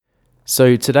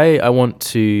So today I want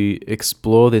to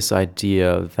explore this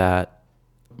idea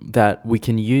that we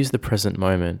can use the present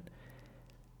moment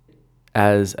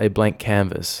as a blank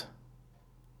canvas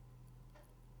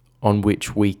on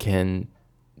which we can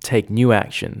take new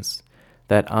actions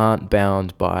that aren't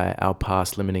bound by our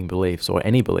past limiting beliefs, or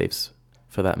any beliefs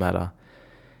for that matter.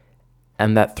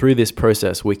 And that through this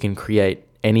process we can create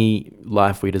any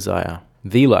life we desire,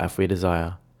 the life we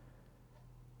desire.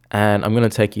 And I'm going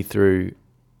to take you through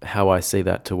how I see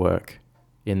that to work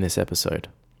in this episode.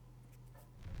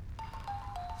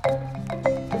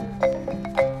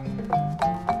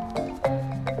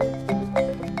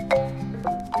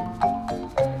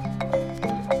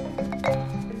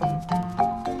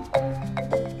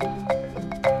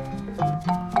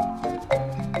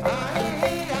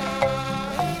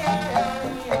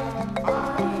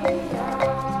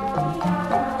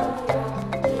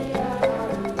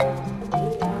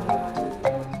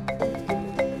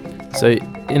 So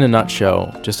in a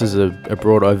nutshell, just as a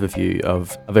broad overview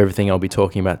of everything I'll be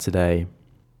talking about today,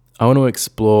 I want to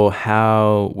explore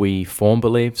how we form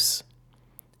beliefs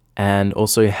and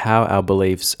also how our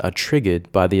beliefs are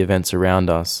triggered by the events around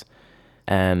us.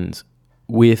 And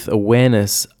with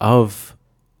awareness of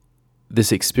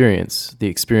this experience, the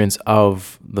experience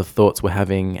of the thoughts we're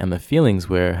having and the feelings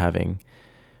we're having,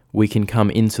 we can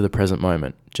come into the present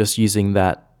moment, just using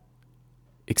that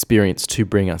experience to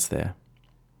bring us there.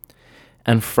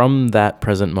 And from that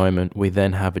present moment, we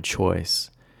then have a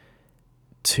choice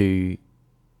to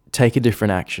take a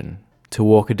different action, to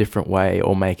walk a different way,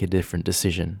 or make a different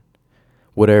decision,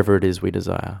 whatever it is we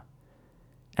desire.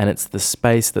 And it's the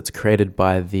space that's created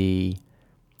by the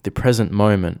present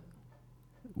moment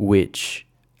which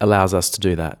allows us to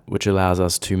do that, which allows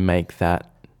us to make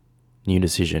that new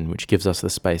decision, which gives us the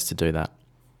space to do that.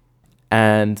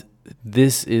 And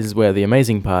this is where the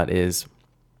amazing part is.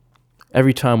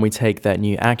 Every time we take that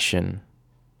new action,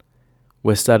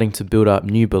 we're starting to build up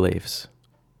new beliefs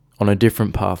on a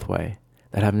different pathway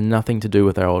that have nothing to do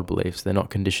with our old beliefs. They're not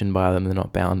conditioned by them, they're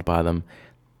not bound by them.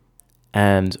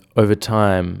 And over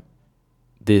time,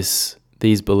 these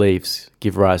beliefs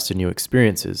give rise to new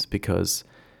experiences, because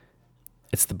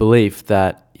it's the belief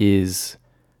that is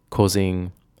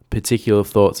causing particular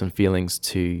thoughts and feelings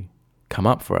to come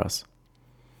up for us.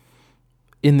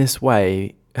 In this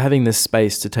way, having this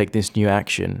space to take this new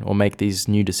action or make these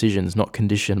new decisions not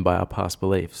conditioned by our past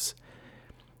beliefs,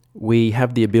 we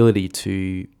have the ability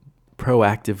to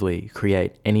proactively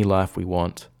create any life we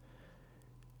want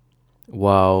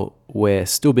while we're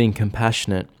still being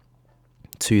compassionate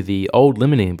to the old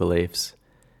limiting beliefs.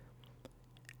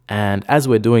 And as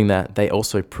we're doing that, they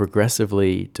also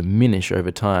progressively diminish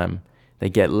over time. They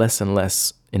get less and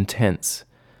less intense,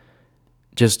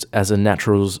 just as a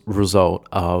natural result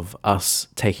of us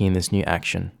taking this new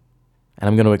action. And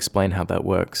I'm going to explain how that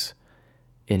works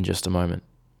in just a moment.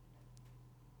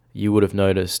 You would have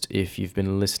noticed, if you've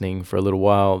been listening for a little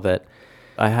while, that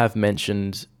I have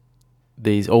mentioned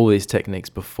all these techniques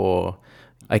before.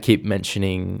 I keep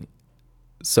mentioning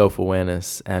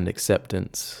self-awareness and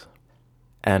acceptance,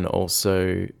 and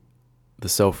also the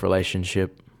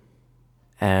self-relationship,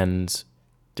 and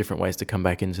different ways to come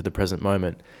back into the present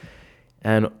moment.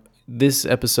 And this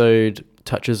episode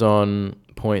touches on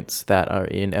points that are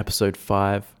in episode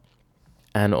 5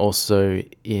 and also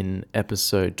in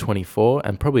episode 24,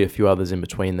 and probably a few others in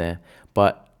between there.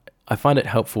 But I find it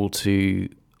helpful to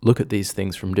look at these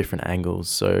things from different angles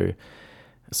so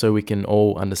we can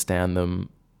all understand them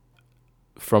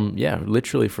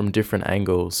literally from different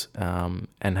angles, and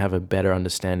have a better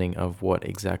understanding of what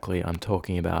exactly I'm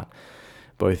talking about,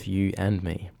 both you and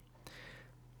me.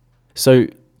 So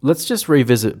let's just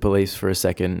revisit beliefs for a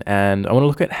second, and I want to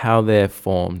look at how they're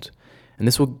formed. And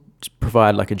this will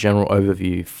provide like a general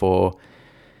overview for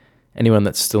anyone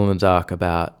that's still in the dark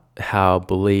about how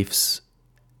beliefs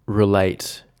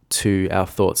relate to our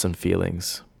thoughts and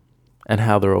feelings and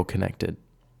how they're all connected.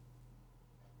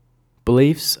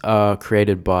 Beliefs are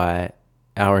created by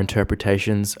our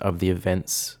interpretations of the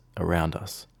events around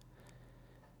us.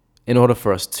 In order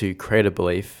for us to create a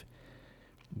belief,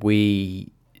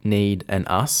 we need an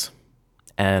us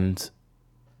and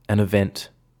an event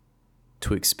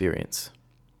to experience.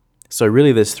 So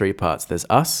really there's 3 parts. There's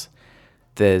us,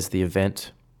 there's the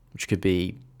event, which could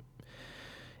be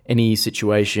any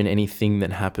situation, anything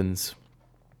that happens,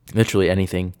 literally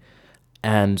anything,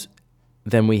 and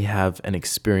then we have an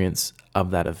experience of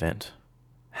that event,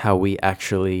 how we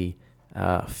actually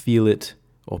feel it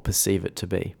or perceive it to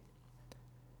be.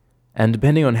 And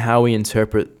depending on how we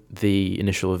interpret the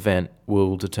initial event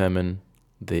will determine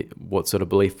what sort of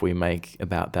belief we make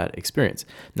about that experience.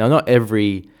 Now, not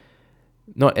every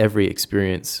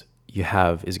experience you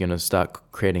have is going to start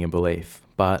creating a belief.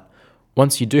 But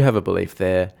once you do have a belief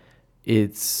there,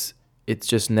 it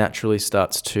just naturally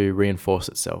starts to reinforce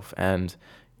itself, and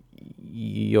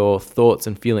your thoughts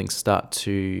and feelings start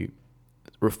to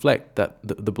reflect that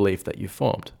the belief that you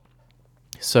formed.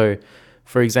 So,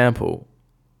 for example,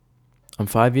 I'm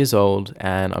 5 years old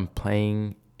and I'm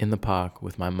playing in the park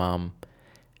with my mum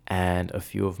and a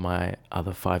few of my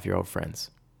other 5-year-old friends.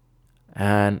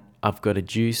 And I've got a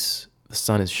juice, the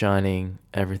sun is shining,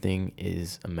 everything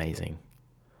is amazing.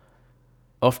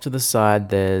 Off to the side,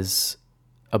 there's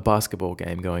a basketball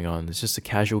game going on. It's just a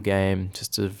casual game,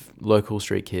 just of local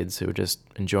street kids who are just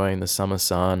enjoying the summer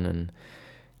sun and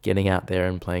getting out there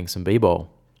and playing some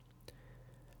b-ball.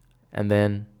 And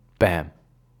then, bam,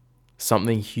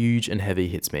 something huge and heavy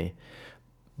hits me.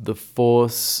 The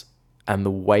force and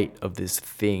the weight of this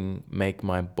thing make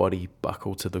my body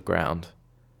buckle to the ground.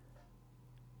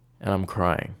 And I'm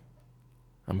crying.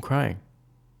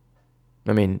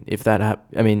 I mean, if that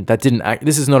that didn't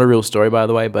this is not a real story, by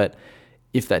the way, but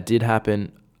if that did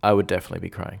happen, I would definitely be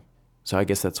crying. So I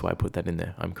guess that's why I put that in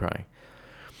there. I'm crying.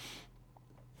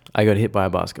 I got hit by a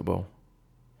basketball.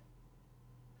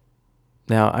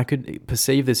 Now, I could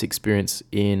perceive this experience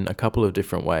in a couple of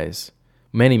different ways,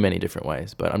 many, many different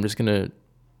ways, but I'm just going to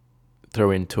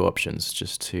throw in two options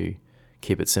just to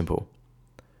keep it simple.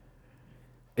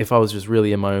 If I was just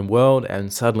really in my own world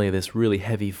and suddenly this really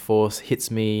heavy force hits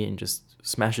me and just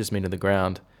smashes me to the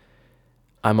ground,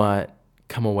 I might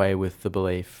come away with the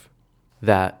belief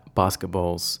that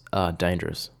basketballs are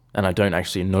dangerous. And I don't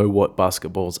actually know what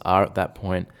basketballs are at that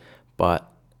point, but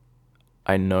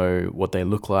I know what they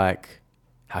look like,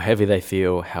 how heavy they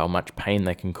feel, how much pain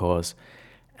they can cause,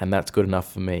 and that's good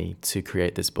enough for me to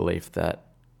create this belief that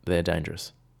they're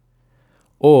dangerous.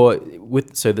 Or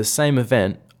so the same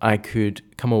event, I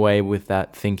could come away with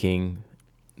that thinking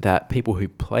that people who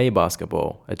play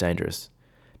basketball are dangerous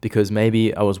because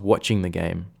maybe I was watching the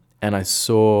game and I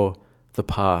saw the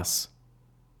pass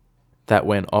that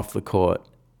went off the court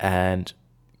and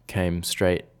came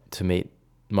straight to meet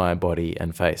my body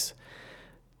and face.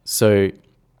 So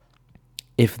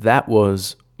if that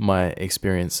was my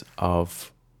experience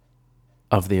of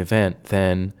the event,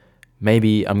 then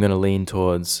maybe I'm going to lean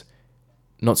towards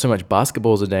not so much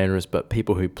basketballs are dangerous, but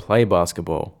people who play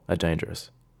basketball are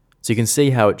dangerous. So you can see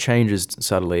how it changes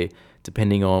subtly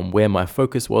depending on where my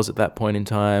focus was at that point in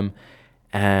time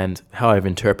and how I've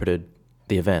interpreted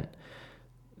the event.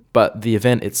 But the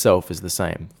event itself is the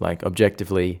same. Like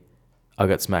objectively, I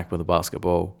got smacked with a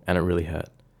basketball and it really hurt.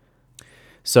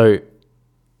 So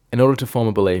in order to form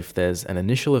a belief, there's an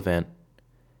initial event,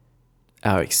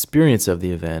 our experience of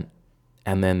the event,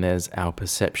 and then there's our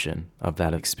perception of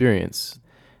that experience.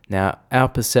 Now, our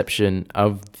perception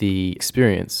of the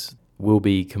experience will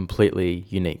be completely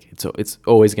unique. It's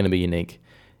always going to be unique.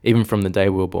 Even from the day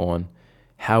we were born,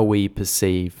 how we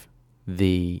perceive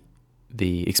the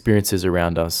experiences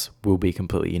around us will be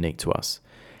completely unique to us.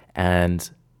 And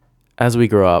as we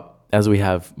grow up, as we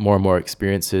have more and more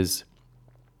experiences,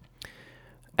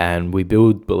 and we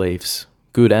build beliefs,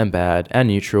 good and bad and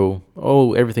neutral,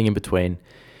 everything in between,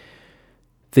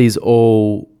 these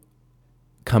all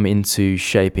come into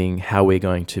shaping how we're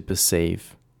going to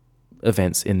perceive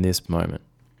events in this moment.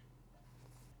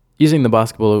 Using the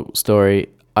basketball story,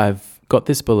 I've got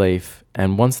this belief,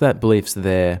 and once that belief's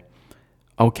there,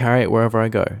 I'll carry it wherever I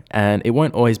go. And it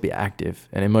won't always be active.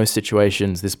 And in most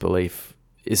situations, this belief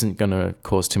isn't going to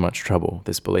cause too much trouble.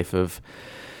 This belief of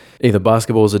either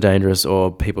basketballs are dangerous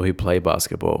or people who play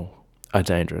basketball are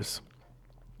dangerous.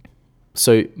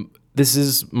 So this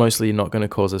is mostly not going to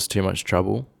cause us too much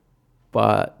trouble.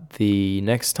 But the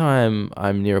next time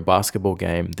I'm near a basketball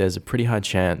game, there's a pretty high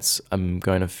chance I'm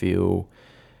going to feel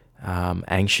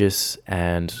anxious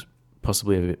and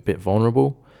possibly a bit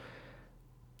vulnerable.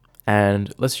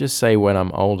 And let's just say when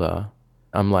I'm older,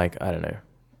 I'm like,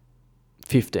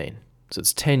 15. So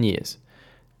it's 10 years.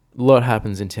 A lot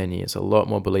happens in 10 years. A lot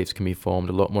more beliefs can be formed.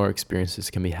 A lot more experiences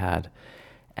can be had.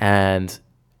 And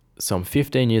so I'm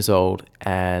 15 years old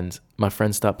and my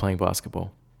friends start playing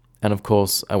basketball. And of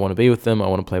course, I want to be with them. I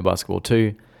want to play basketball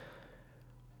too.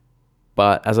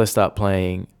 But as I start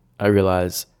playing, I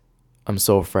realize I'm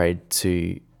so afraid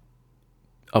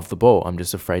of the ball. I'm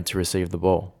just afraid to receive the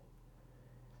ball.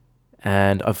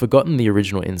 And I've forgotten the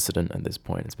original incident at this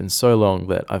point. It's been so long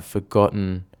that I've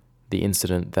forgotten the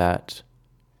incident that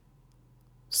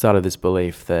started this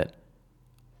belief that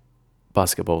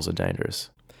basketballs are dangerous.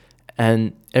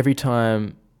 And every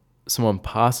time someone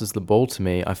passes the ball to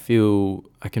me, I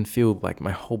can feel like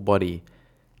my whole body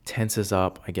tenses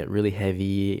up. I get really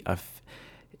heavy.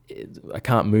 I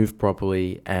can't move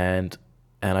properly, and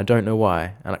And I don't know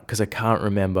why, because I can't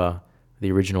remember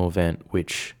the original event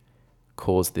which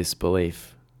caused this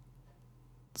belief.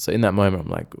 So in that moment,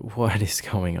 I'm like, what is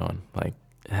going on? Like,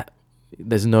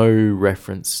 there's no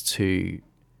reference to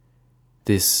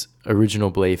this original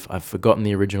belief. I've forgotten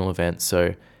the original event,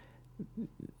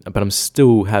 but I'm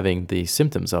still having the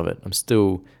symptoms of it. I'm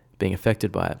still being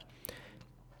affected by it.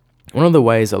 One of the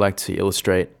ways I like to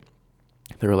illustrate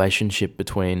the relationship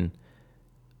between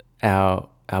our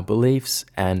beliefs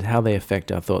and how they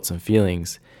affect our thoughts and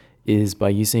feelings is by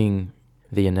using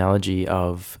the analogy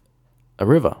of a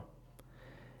river.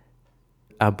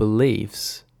 Our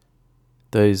beliefs,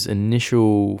 those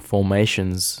initial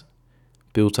formations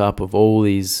built up of all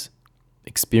these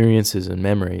experiences and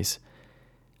memories,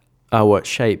 are what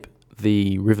shape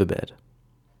the riverbed.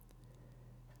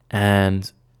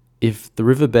 And if the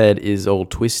riverbed is all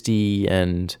twisty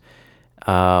and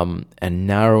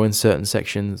narrow in certain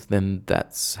sections, then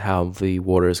that's how the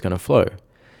water is going to flow.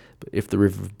 But if the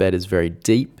riverbed is very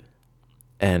deep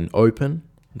and open,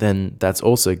 then that's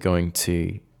also going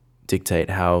to dictate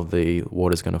how the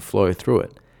water is going to flow through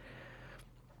it.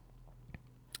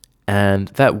 And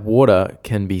that water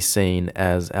can be seen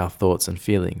as our thoughts and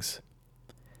feelings.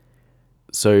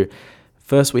 So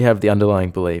first we have the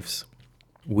underlying beliefs,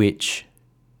 which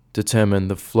determine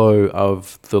the flow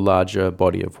of the larger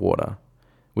body of water,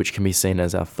 which can be seen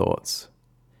as our thoughts.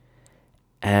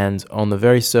 And on the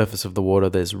very surface of the water,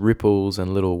 there's ripples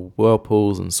and little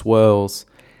whirlpools and swirls,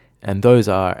 and those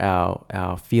are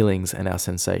our feelings and our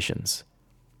sensations.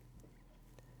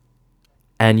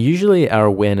 And usually our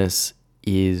awareness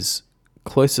is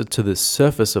closer to the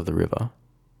surface of the river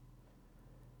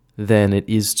than it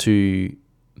is to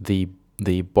the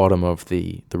bottom of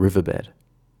the riverbed.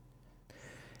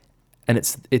 And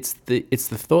it's the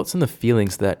thoughts and the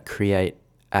feelings that create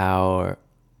our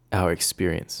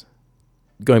experience.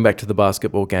 Going back to the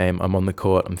basketball game, I'm on the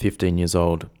court, I'm 15 years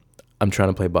old. I'm trying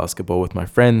to play basketball with my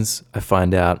friends. I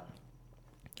find out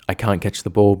I can't catch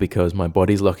the ball because my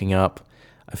body's locking up.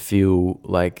 I feel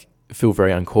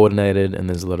very uncoordinated, and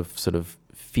there's a lot of sort of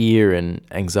fear and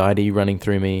anxiety running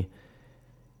through me.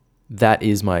 That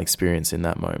is my experience in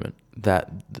that moment.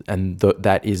 That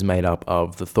is made up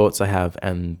of the thoughts I have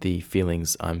and the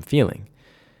feelings I'm feeling.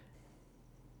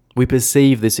 We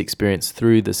perceive this experience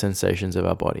through the sensations of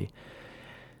our body.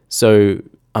 So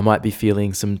I might be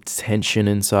feeling some tension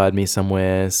inside me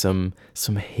somewhere, some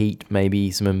heat,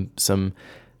 maybe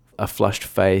a flushed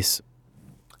face.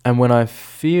 And when I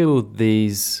feel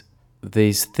these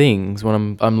things,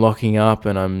 when I'm locking up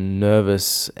and I'm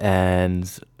nervous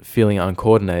and feeling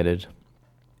uncoordinated,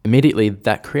 immediately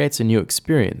that creates a new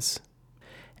experience.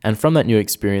 And from that new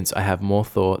experience, I have more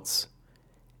thoughts.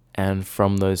 And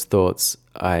from those thoughts,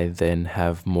 I then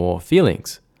have more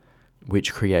feelings,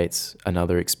 which creates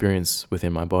another experience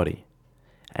within my body.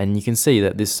 And you can see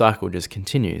that this cycle just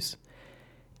continues.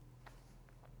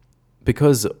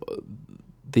 Because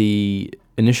the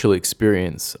initial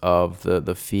experience of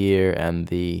the fear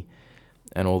and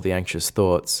all the anxious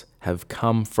thoughts have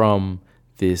come from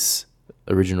this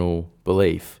original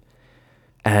belief.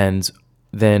 And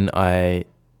then I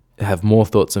have more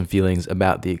thoughts and feelings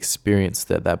about the experience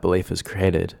that belief has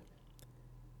created.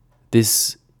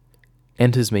 This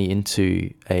enters me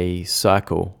into a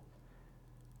cycle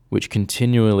which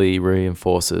continually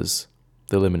reinforces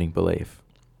the limiting belief.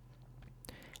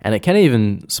 And it can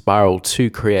even spiral to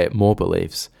create more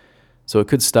beliefs. So it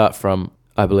could start from,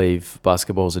 I believe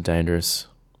basketballs are dangerous,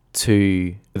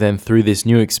 to then through this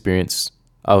new experience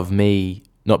of me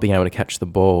not being able to catch the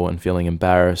ball and feeling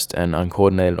embarrassed and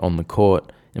uncoordinated on the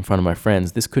court in front of my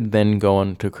friends, this could then go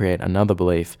on to create another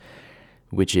belief,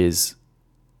 which is,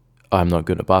 I'm not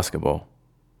good at basketball.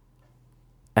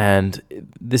 And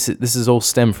this is all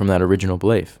stemmed from that original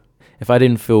belief. If I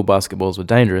didn't feel basketballs were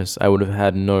dangerous, I would have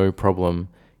had no problem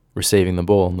receiving the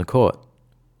ball on the court.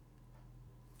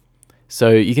 So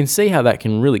you can see how that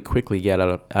can really quickly get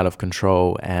out of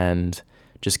control and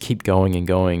just keep going and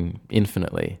going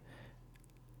infinitely.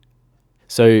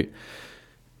 So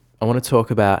I want to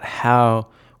talk about how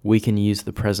we can use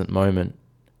the present moment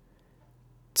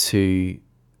to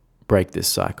break this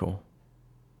cycle.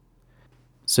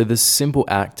 So the simple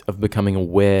act of becoming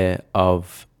aware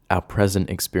of our present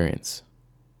experience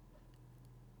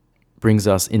brings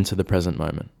us into the present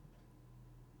moment.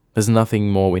 There's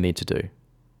nothing more we need to do.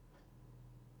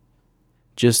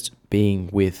 Just being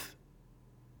with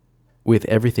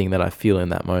everything that I feel in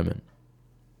that moment.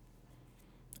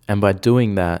 And by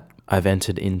doing that, I've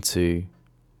entered into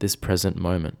this present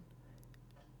moment.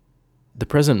 The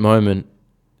present moment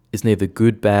is neither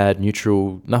good, bad,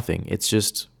 neutral, nothing. It's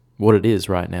just what it is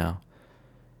right now.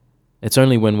 It's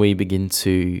only when we begin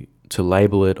to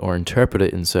label it or interpret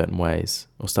it in certain ways,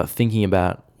 or start thinking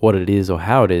about what it is or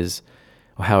how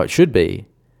it should be,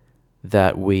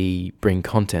 that we bring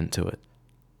content to it.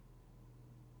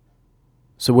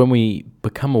 So when we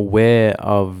become aware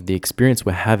of the experience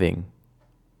we're having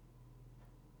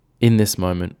in this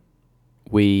moment,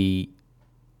 we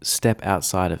step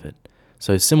outside of it.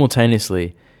 So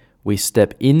simultaneously, we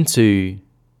step into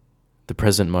the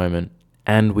present moment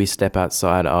and we step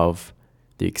outside of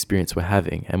the experience we're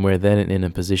having. And we're then in a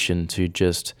position to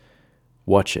just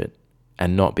watch it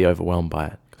and not be overwhelmed by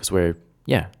it, because we're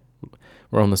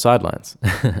on the sidelines.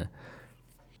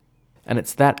 And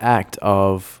it's that act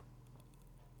of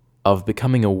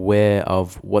becoming aware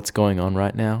of what's going on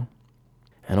right now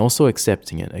and also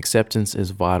accepting it. Acceptance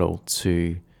is vital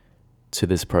to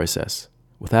this process.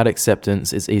 Without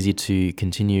acceptance, it's easy to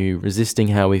continue resisting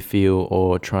how we feel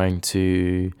or trying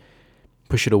to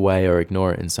push it away or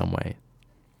ignore it in some way.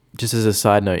 Just as a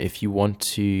side note, if you want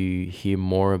to hear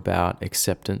more about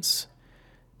acceptance,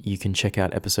 you can check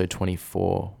out episode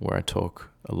 24, where I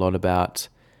talk a lot about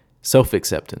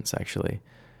self-acceptance, actually.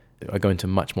 I go into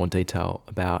much more detail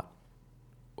about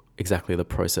exactly the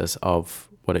process of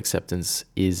what acceptance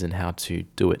is and how to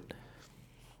do it.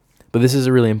 But this is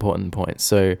a really important point.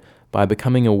 So by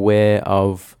becoming aware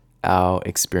of our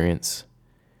experience,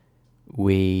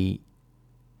 we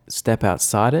step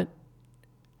outside it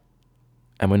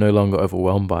and we're no longer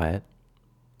overwhelmed by it.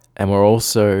 And we're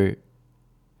also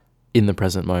in the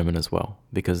present moment as well,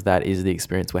 because that is the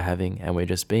experience we're having and we're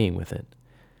just being with it.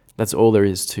 That's all there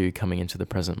is to coming into the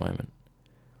present moment.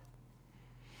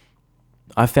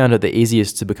 I found it the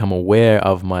easiest to become aware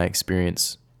of my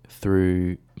experience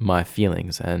through my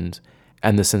feelings and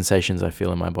the sensations I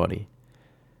feel in my body.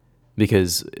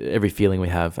 Because every feeling we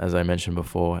have, as I mentioned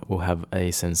before, will have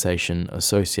a sensation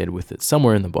associated with it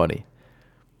somewhere in the body.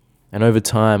 And over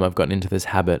time, I've gotten into this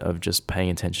habit of just paying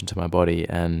attention to my body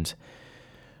and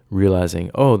realizing,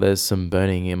 oh, there's some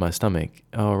burning in my stomach.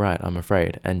 Oh, right, I'm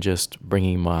afraid. And just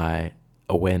bringing my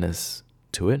awareness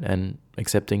to it and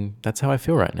accepting that's how I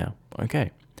feel right now.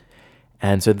 Okay.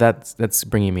 And so that's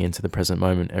bringing me into the present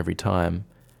moment every time,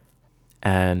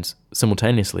 and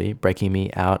simultaneously breaking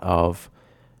me out of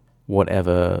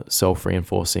whatever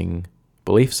self-reinforcing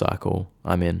belief cycle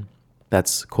I'm in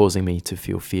that's causing me to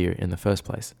feel fear in the first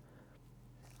place.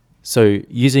 So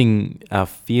using our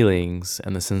feelings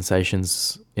and the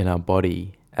sensations in our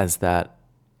body as that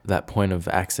point of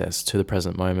access to the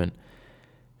present moment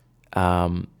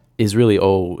is really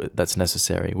all that's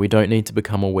necessary. We don't need to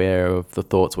become aware of the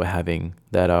thoughts we're having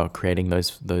that are creating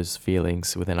those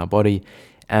feelings within our body,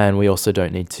 and we also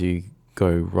don't need to go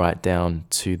right down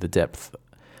to the depth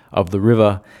of the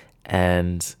river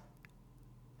and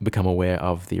become aware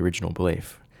of the original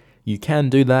belief. You can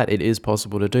do that. It is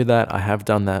possible to do that. I have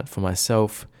done that for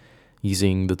myself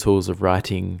using the tools of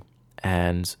writing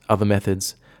and other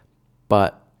methods,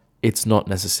 but it's not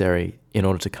necessary in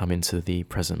order to come into the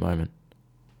present moment.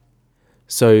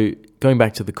 So going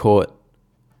back to the court,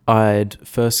 I'd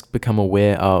first become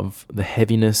aware of the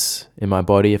heaviness in my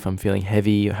body. If I'm feeling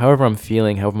heavy, however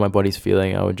my body's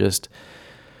feeling, I would just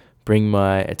bring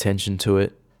my attention to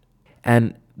it.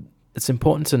 And it's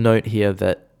important to note here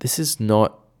that this is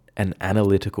not an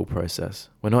analytical process.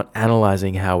 We're not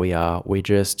analyzing how we are. We're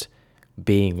just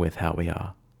being with how we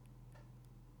are.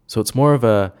 So it's more of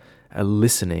a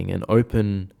listening, an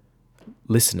open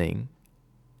listening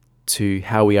to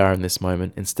how we are in this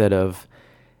moment, instead of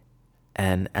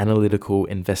an analytical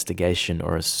investigation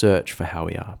or a search for how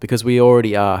we are, because we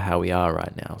already are how we are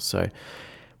right now. So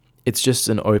it's just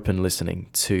an open listening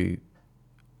to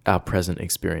our present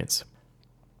experience.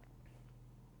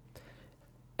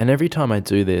 And every time I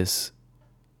do this,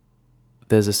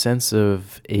 there's a sense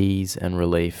of ease and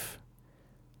relief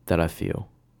that I feel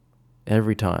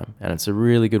every time. And it's a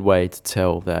really good way to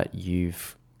tell that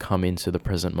you've come into the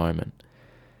present moment.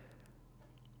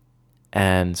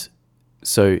 And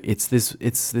so it's this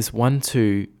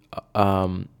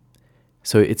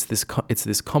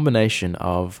combination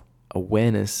of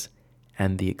awareness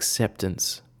and the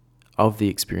acceptance of the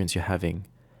experience you're having,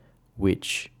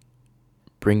 which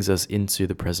brings us into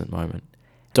the present moment.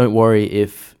 Don't worry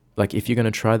if you're going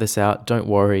to try this out, don't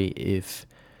worry if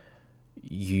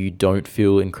you don't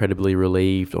feel incredibly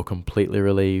relieved or completely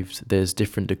relieved. There's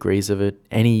different degrees of it.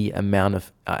 Any amount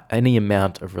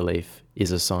of relief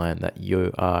is a sign that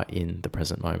you are in the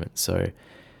present moment. So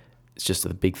it's just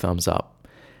a big thumbs up.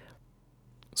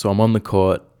 So I'm on the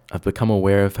court. I've become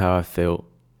aware of how I feel.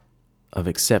 I've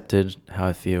accepted how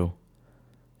I feel.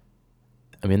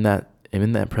 I'm in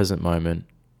that present moment,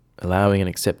 allowing and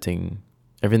accepting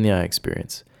everything I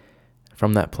experience.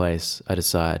 from that place, I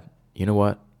decide, you know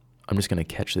what? I'm just going to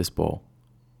catch this ball.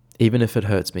 Even if it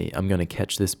hurts me, I'm going to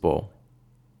catch this ball.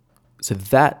 So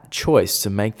that choice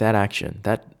to make that action,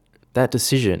 that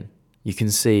decision, you can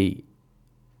see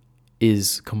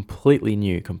is completely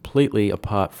new, completely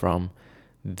apart from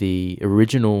the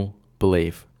original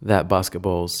belief that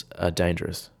basketballs are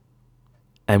dangerous.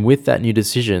 And with that new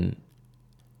decision,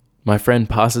 my friend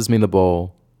passes me the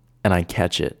ball and I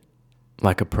catch it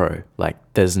like a pro. Like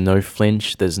there's no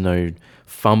flinch, there's no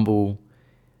fumble,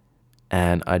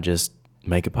 and I just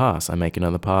make a pass. I make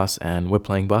another pass and we're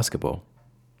playing basketball.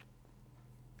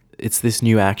 It's this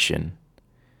new action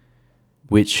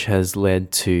which has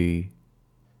led to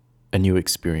a new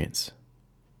experience.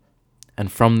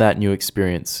 And from that new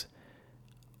experience,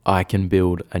 I can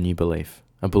build a new belief,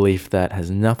 a belief that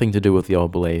has nothing to do with the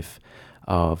old belief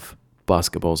of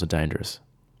basketballs are dangerous.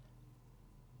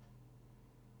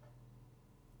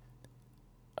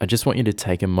 I just want you to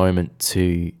take a moment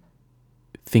to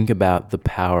think about the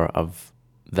power of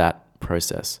that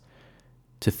process,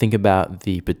 to think about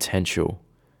the potential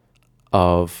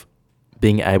of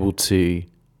being able to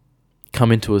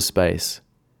come into a space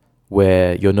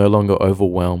where you're no longer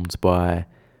overwhelmed by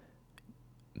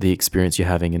the experience you're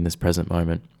having in this present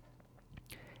moment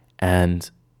and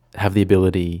have the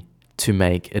ability to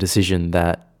make a decision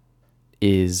that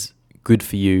is good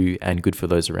for you and good for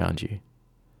those around you.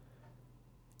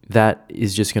 That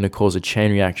is just going to cause a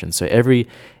chain reaction. So every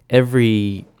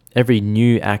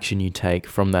new action you take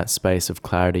from that space of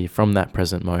clarity, from that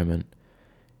present moment,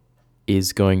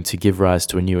 is going to give rise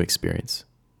to a new experience.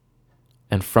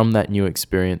 And from that new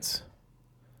experience,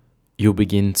 you'll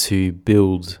begin to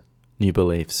build new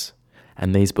beliefs.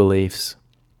 And these beliefs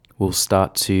will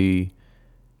start to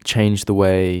change the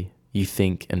way you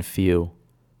think and feel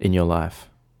in your life.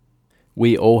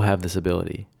 We all have this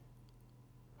ability.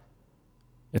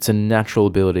 It's a natural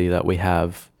ability that we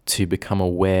have to become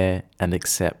aware and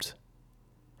accept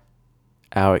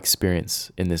our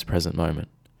experience in this present moment.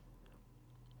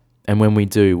 And when we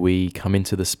do, we come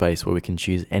into the space where we can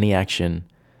choose any action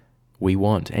we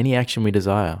want, any action we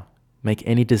desire, make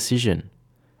any decision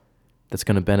that's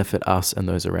going to benefit us and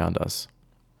those around us.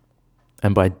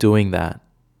 And by doing that,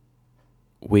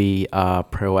 we are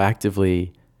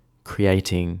proactively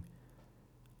creating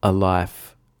a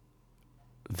life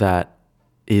that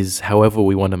is however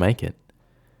we want to make it.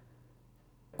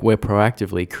 We're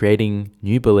proactively creating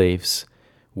new beliefs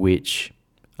which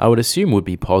I would assume would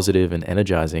be positive and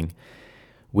energizing,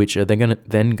 which are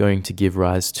then going to give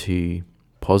rise to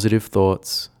positive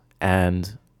thoughts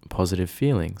and positive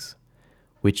feelings,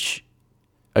 which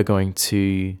are going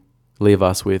to leave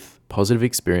us with positive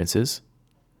experiences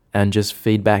and just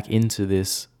feed back into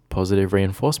this positive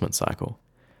reinforcement cycle.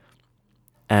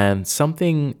 And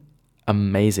something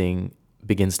amazing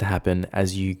begins to happen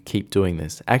as you keep doing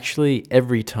this. Actually,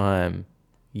 every time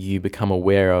you become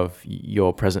aware of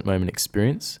your present moment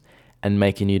experience and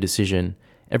make a new decision,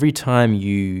 every time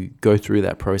you go through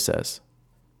that process,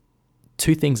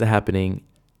 two things are happening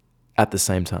at the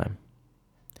same time.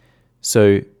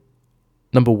 So,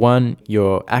 number one,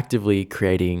 you're actively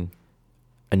creating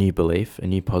a new belief, a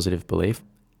new positive belief.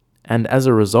 And as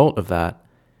a result of that,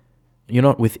 you're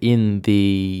not within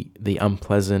the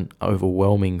unpleasant,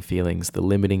 overwhelming feelings, the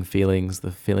limiting feelings,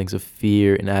 the feelings of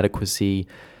fear, inadequacy,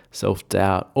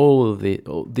 self-doubt, all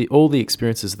the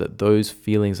experiences that those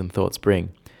feelings and thoughts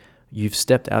bring. You've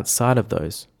stepped outside of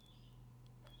those.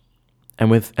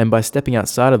 And by stepping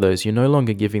outside of those, you're no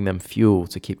longer giving them fuel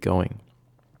to keep going.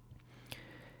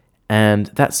 And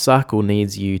that cycle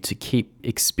needs you to keep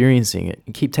experiencing it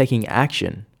and keep taking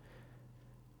action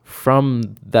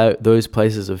from those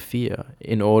places of fear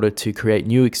in order to create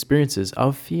new experiences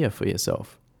of fear for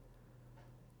yourself.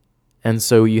 And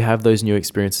so you have those new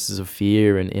experiences of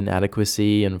fear and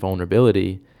inadequacy and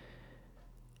vulnerability,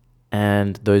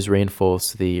 and those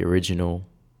reinforce the original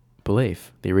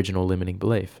belief, the original limiting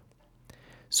belief.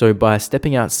 So by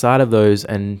stepping outside of those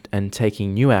and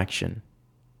taking new action,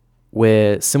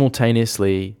 we're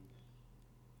simultaneously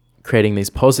creating these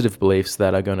positive beliefs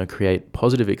that are going to create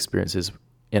positive experiences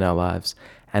in our lives,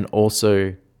 and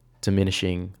also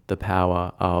diminishing the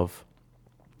power of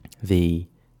the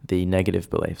negative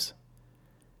beliefs.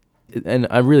 And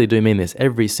I really do mean this.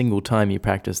 Every single time you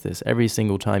practice this, every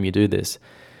single time you do this,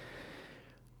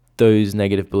 those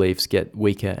negative beliefs get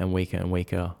weaker and weaker and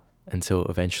weaker until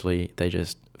eventually they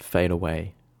just fade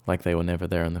away like they were never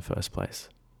there in the first place.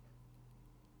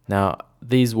 Now,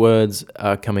 these words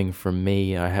are coming from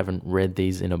me. I haven't read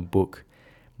these in a book.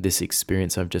 This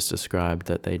experience I've just described,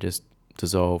 that they just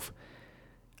dissolve.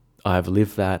 I've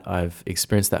lived that. I've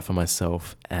experienced that for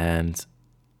myself. And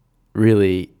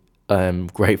really, I'm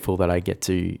grateful that I get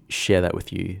to share that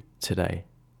with you today.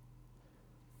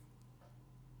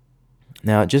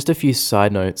 Now, just a few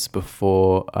side notes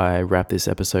before I wrap this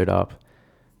episode up.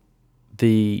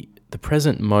 The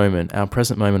present moment, our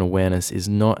present moment awareness is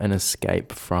not an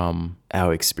escape from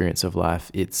our experience of life.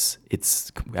 It's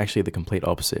actually the complete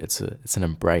opposite. It's an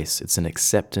embrace, it's an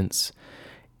acceptance,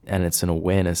 and it's an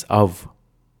awareness of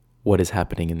what is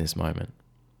happening in this moment.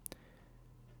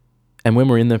 And when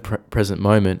we're in the present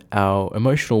moment, our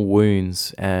emotional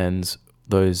wounds and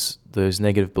those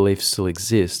negative beliefs still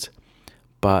exist,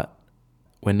 but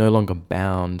we're no longer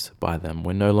bound by them.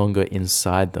 We're no longer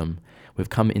inside them. We've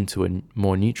come into a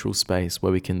more neutral space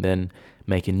where we can then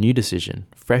make a new decision,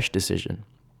 fresh decision,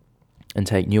 and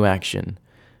take new action,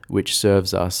 which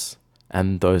serves us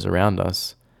and those around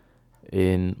us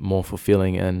in more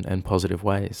fulfilling and positive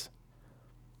ways.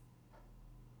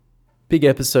 Big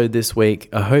episode this week.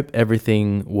 I hope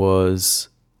everything was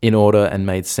in order and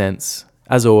made sense.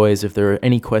 As always, if there are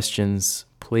any questions,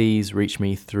 please reach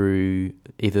me through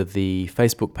either the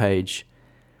Facebook page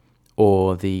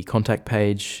or the contact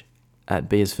page at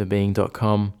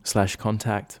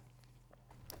beisforbeing.com/contact.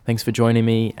 Thanks for joining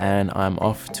me, and I'm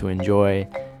off to enjoy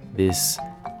this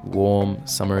warm,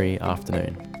 summery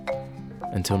afternoon.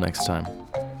 Until next time.